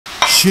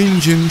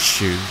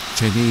Shinjin-shu,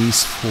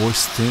 Chinese for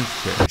steamed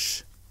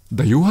fish.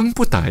 Dayuhang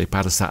putay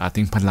para sa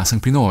ating panlasang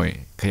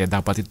Pinoy, kaya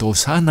dapat ito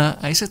sana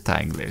ay sa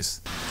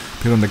Tagalog.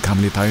 Pero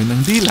nagkamali tayo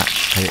ng dila,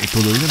 kaya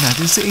ituloy na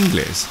natin sa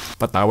English.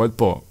 Patawad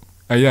po.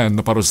 Ayan,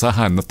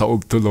 naparusahan,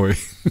 nataob tuloy.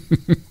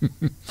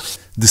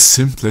 The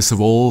simplest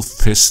of all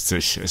fish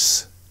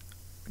dishes.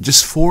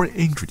 Just 4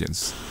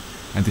 ingredients,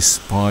 and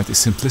despite its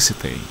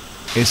simplicity,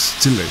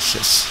 it's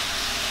delicious.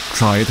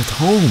 Try it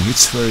at home,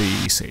 it's very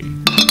easy.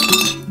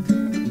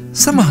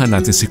 Samahan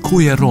natin si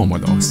Kuya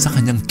Romulo sa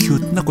kanyang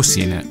cute na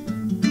kusina.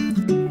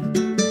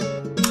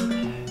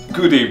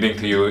 Good evening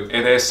to you.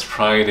 It is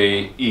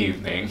Friday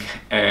evening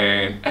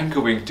and I'm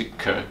going to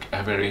cook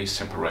a very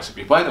simple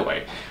recipe. By the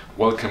way,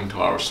 welcome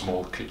to our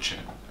small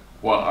kitchen.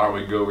 What are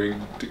we going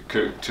to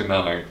cook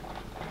tonight?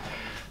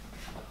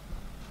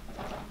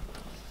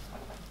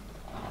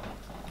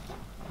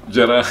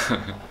 Jara,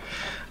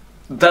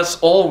 that's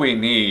all we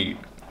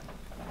need.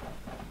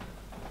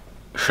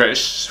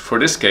 Fish, for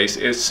this case,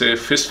 is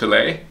fish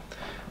fillet,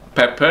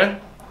 pepper,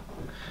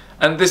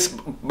 and this,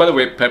 by the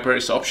way, pepper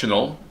is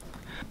optional,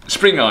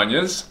 spring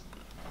onions.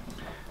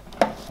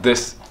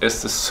 This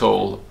is the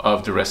soul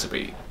of the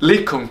recipe.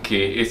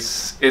 Likongki,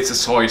 it's a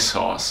soy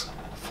sauce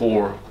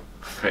for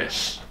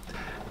fish,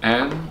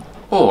 and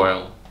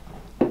oil.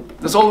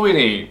 That's all we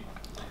need.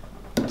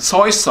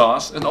 Soy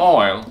sauce and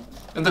oil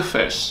and the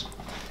fish,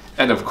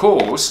 and of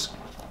course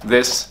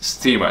this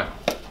steamer.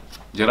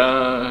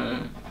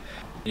 Ta-da!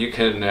 You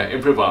can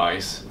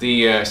improvise.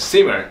 The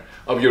steamer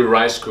of your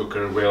rice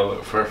cooker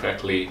will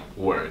perfectly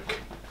work.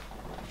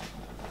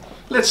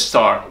 Let's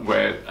start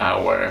with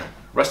our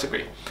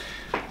recipe.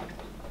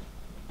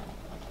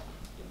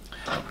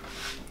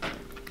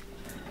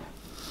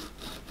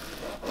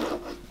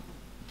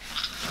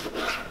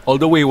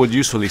 Although we would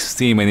usually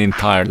steam an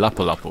entire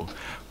lapu-lapu,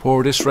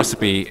 for this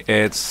recipe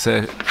it's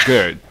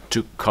good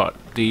to cut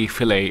the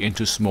fillet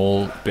into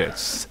small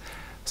bits,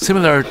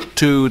 similar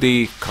to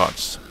the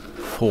cuts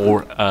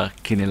for a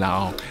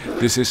kinilaw.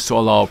 This is to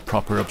allow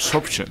proper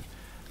absorption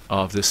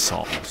of the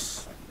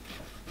sauce,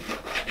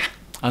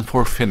 and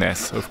for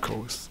finesse, of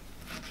course.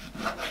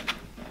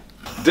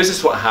 This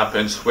is what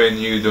happens when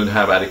you don't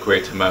have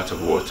adequate amount of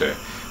water.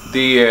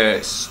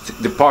 The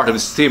part of the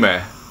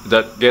steamer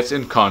that gets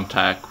in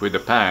contact with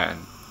the pan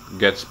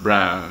gets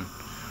brown,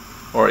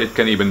 or it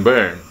can even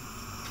burn.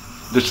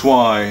 That's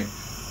why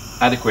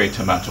adequate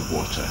amount of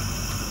water.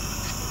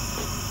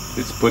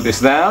 Let's put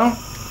this down.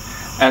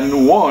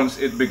 And once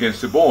it begins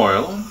to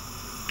boil,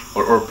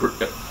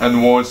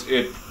 and once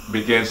it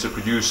begins to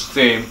produce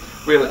steam,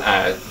 we'll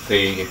add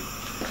the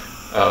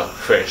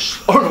fish.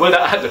 Or we'll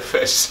add the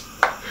fish.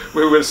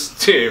 We will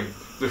steam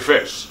the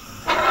fish.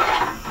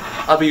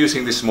 I'll be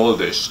using this small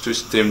dish to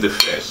steam the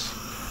fish.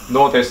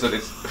 Notice that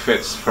it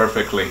fits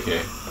perfectly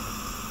here.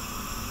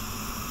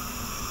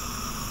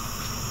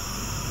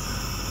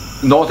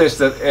 Notice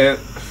that it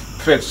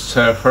fits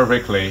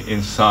perfectly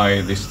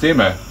inside the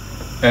steamer.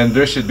 And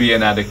there should be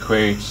an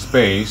adequate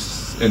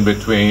space in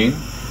between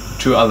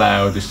to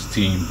allow the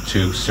steam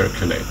to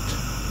circulate.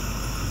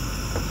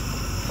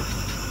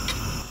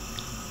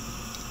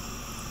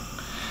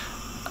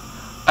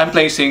 I'm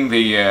placing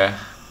the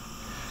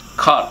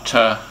cut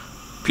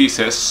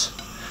pieces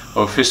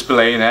of fish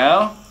fillet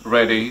now,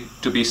 ready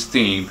to be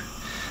steamed.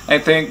 I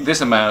think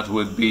this amount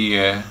would be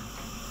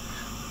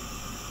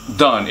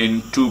done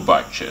in 2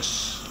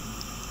 batches.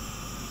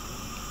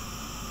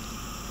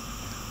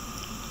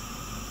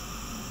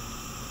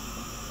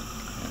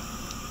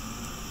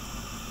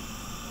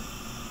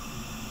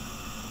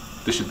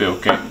 This should be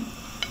okay.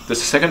 This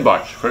is the second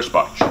batch, first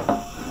batch.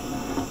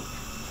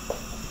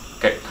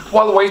 Okay,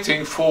 while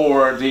waiting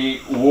for the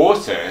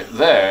water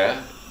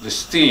there, the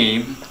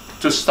steam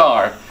to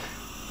start,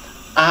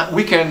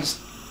 we can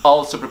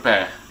also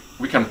prep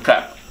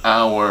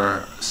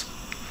our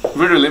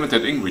very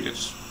limited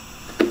ingredients.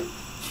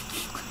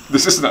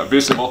 This is not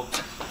visible.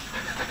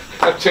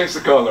 I've changed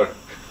the color.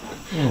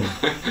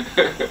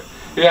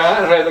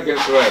 Yeah, red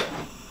against red.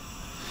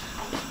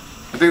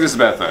 I think this is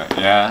better,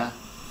 yeah.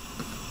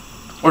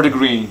 Or the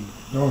green?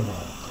 No.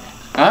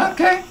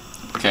 Okay.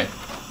 Okay.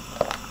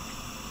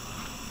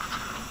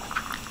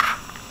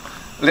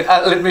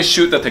 Let me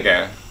shoot that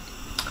again.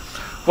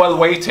 While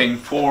waiting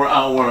for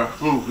our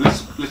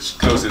let's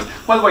close it.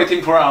 While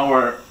waiting for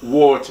our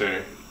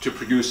water to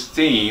produce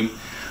steam,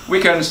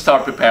 we can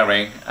start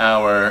preparing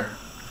our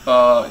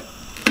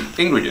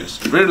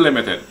ingredients. Very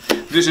limited.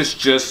 This is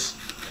just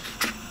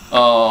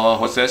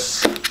what's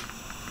this?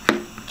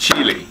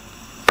 Chili.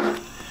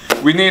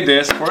 We need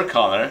this for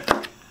color.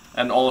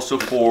 And also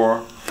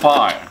for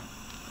fire.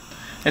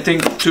 I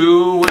think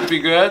 2 would be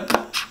good,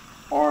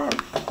 or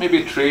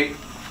maybe 3.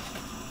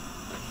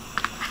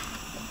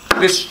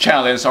 This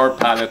challenges our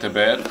palate a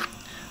bit.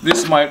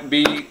 This might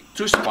be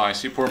too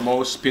spicy for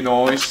most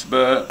Pinoys,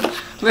 but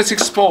let's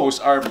expose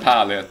our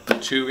palate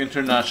to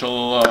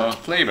international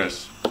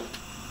flavors.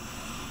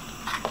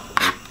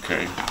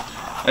 Okay,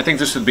 I think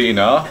this should be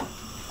enough.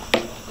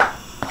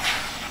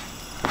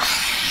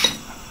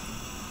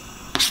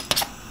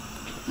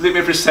 let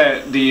me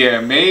present the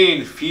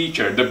main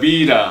feature, the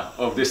beta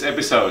of this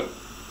episode.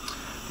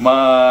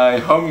 My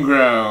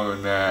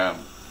homegrown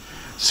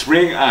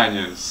spring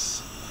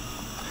onions.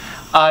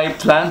 I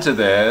planted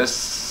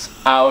this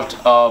out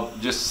of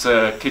just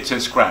kitchen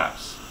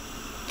scraps.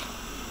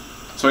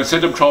 So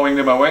instead of throwing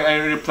them away, I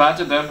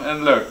replanted them,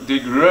 and look, they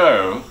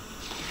grow.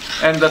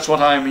 And that's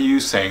what I'm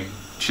using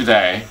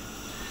today.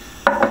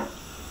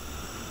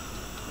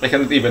 I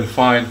cannot even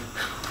find,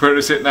 where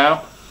is it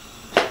now?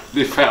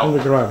 They fell. On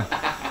the ground.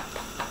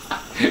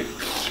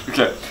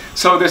 Okay,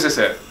 so this is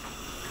it.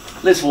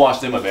 Let's wash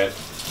them a bit.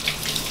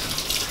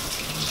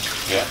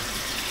 Yeah.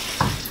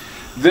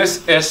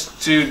 This is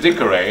to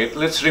decorate.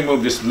 Let's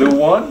remove this blue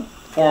one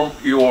for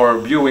your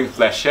viewing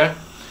pleasure.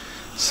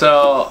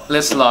 So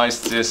let's slice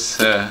this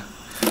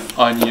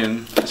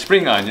onion,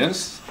 spring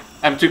onions.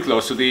 I'm too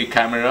close to the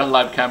camera,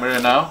 live camera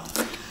now.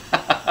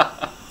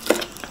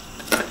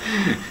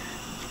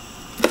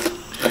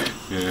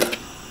 Yeah.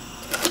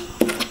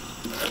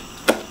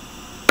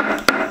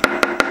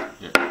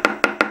 Yeah.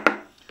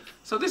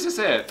 So this is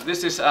it.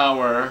 This is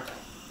our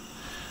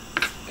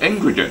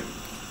ingredient.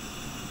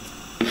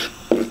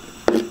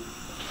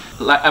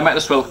 I might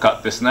as well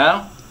cut this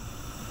now.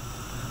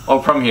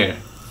 Or from here.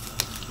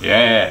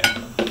 Yeah.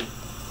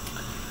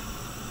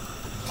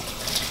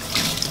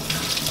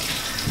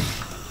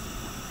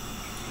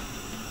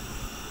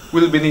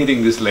 We'll be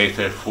needing this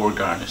later for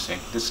garnishing.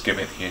 Let's give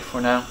it here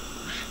for now.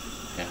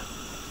 Yeah.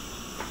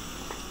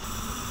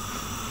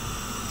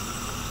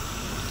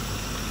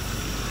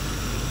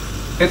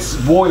 It's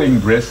boiling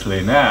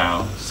briskly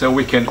now, so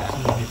we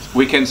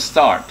can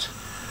start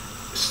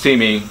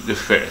steaming the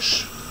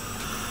fish.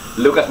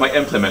 Look at my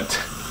implement.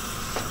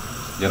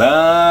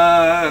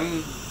 Ta-da!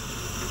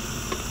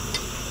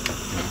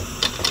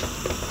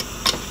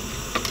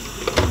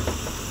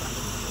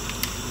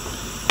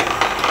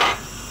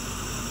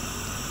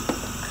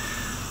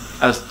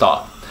 I'll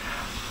stop.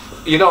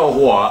 You know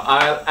what?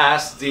 I'll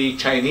ask the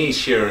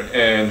Chinese here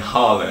in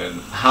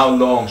Holland, how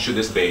long should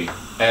this be?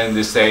 And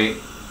they say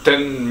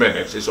 10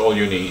 minutes is all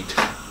you need.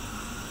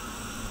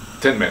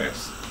 10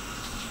 minutes.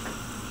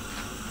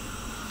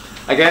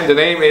 Again, the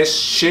name is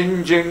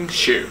Shu.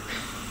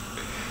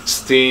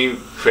 Steamed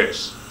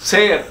fish.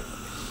 Say it.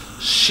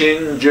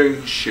 Shu.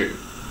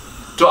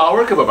 To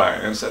our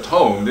kababayans at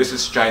home, this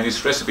is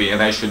Chinese recipe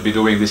and I should be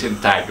doing this in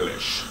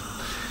Taglish.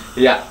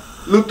 Yeah.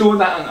 Luto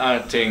na ang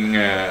ating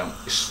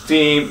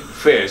steamed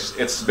fish.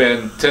 It's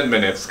been 10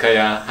 minutes,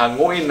 kaya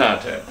hanguin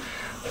natin.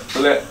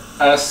 Let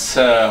us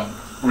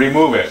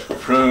remove it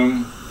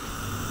from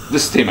the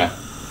steamer.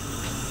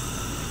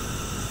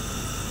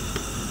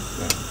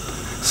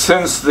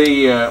 Since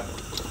the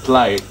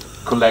plate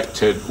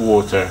collected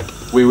water,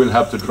 we will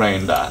have to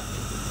drain that.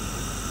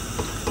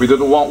 We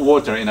don't want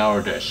water in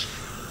our dish,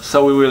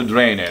 so we will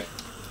drain it.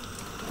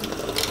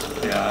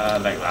 Yeah,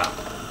 like that.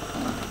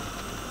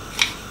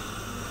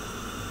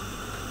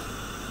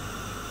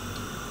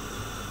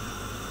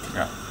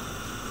 Yeah.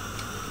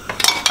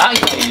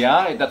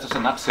 Ay, that was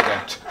an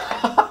accident.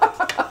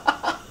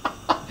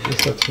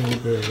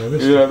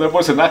 Yeah, that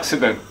was an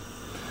accident.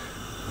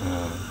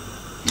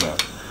 No.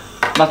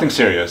 Nothing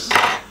serious.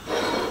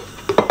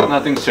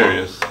 Nothing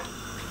serious.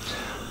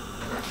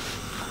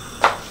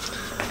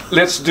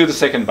 Let's do the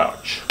second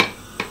batch.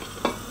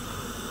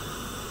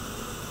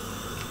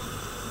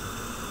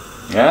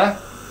 Yeah?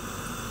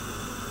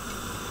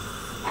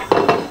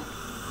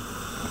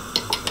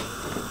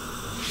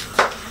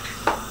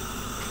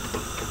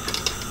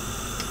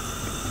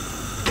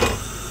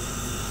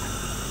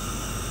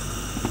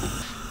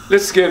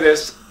 Let's give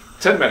this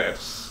 10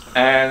 minutes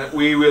and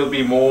we will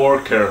be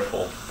more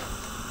careful.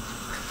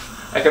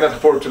 I cannot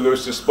afford to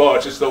lose this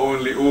batch. It's the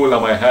only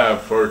ulam I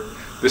have for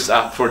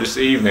this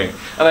evening,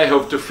 and I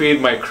hope to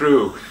feed my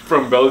crew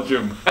from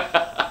Belgium.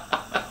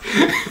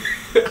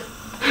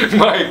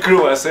 My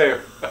crew, I say.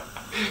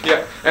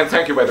 Yeah, and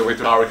thank you by the way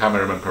to our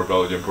cameraman from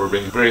Belgium for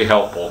being very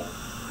helpful.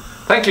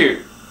 Thank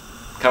you,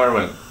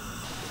 cameraman.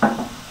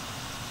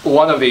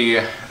 One of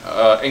the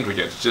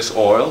ingredients, just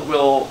oil,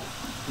 will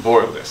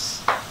boil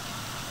this.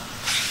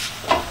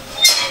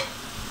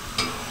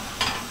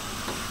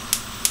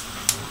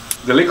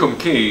 The likum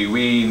key,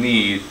 we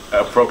need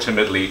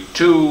approximately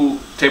 2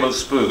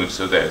 tablespoons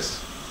of this.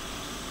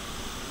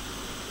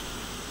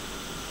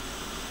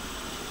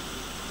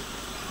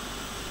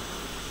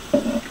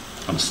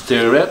 And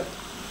stir it.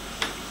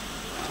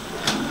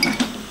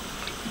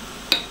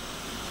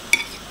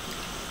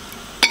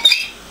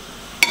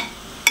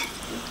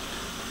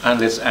 And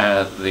let's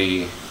add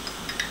the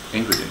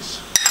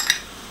ingredients.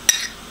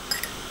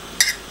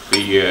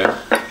 The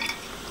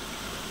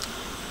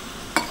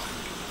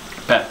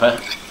pepper.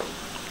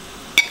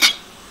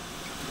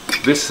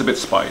 This is a bit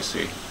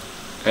spicy,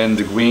 and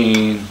the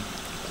green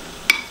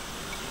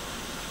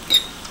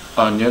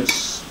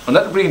onions, well,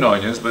 not green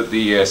onions, but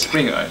the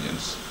spring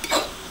onions.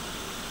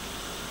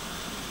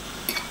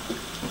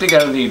 I think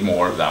I'll need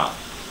more of that.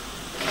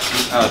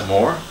 Add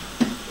more.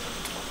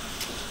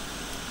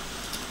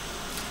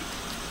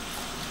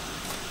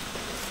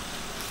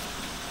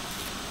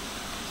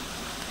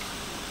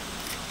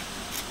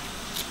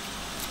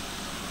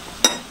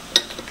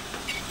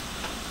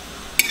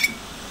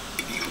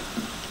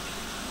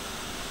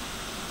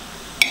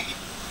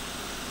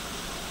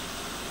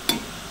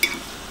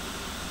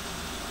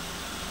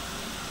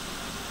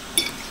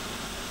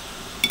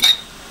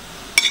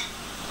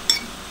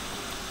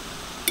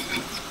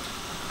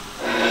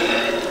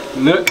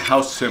 Look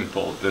how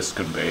simple this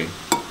can be.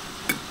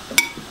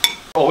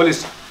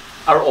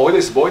 Our oil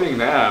is boiling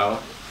now,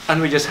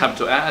 and we just have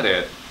to add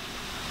it.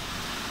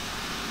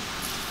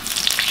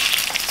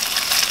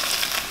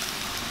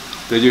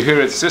 Did you hear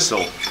it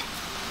sizzle?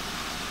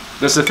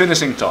 That's the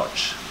finishing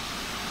touch.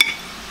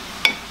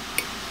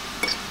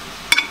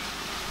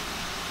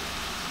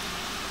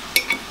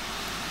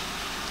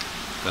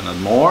 Then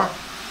add more.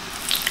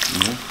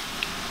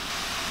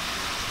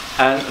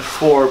 And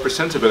for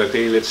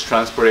presentability, let's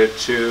transfer it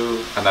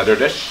to another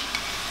dish.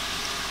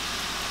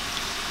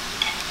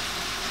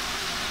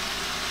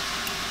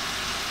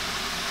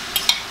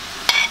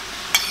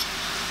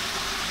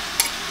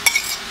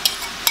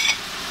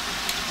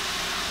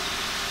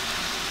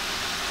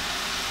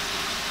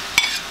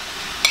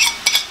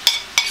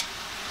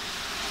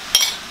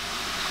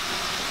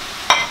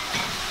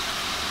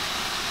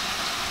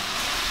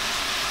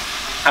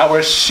 Our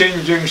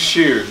Shinjung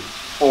Shu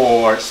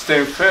or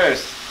steamed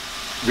fish,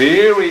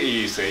 very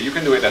easy. You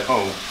can do it at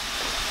home.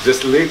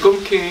 Just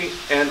likum ki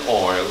and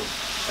oil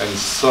and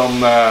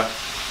some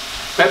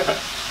pepper,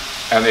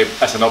 and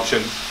as an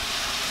option,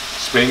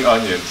 spring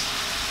onions,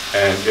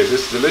 and it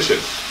is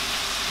delicious.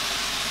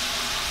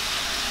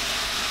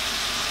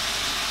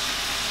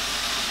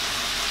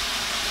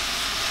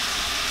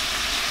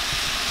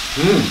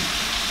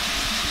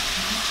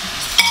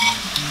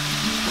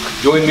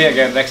 Join me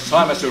again next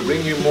time as we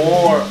bring you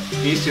more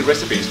easy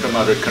recipes from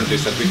other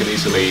countries that we can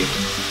easily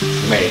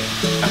make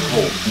at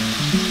home,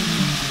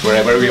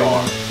 wherever we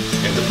are,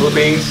 in the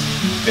Philippines,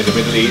 in the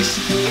Middle East,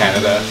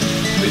 Canada,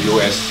 the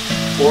US,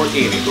 or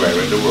anywhere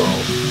in the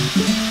world.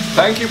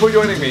 Thank you for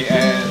joining me,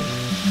 and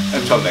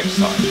until next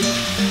time.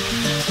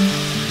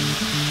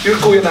 Your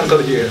Korean uncle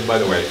here, by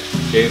the way,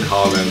 in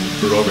Holland,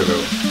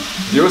 Romelu.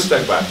 Just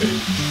like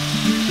that.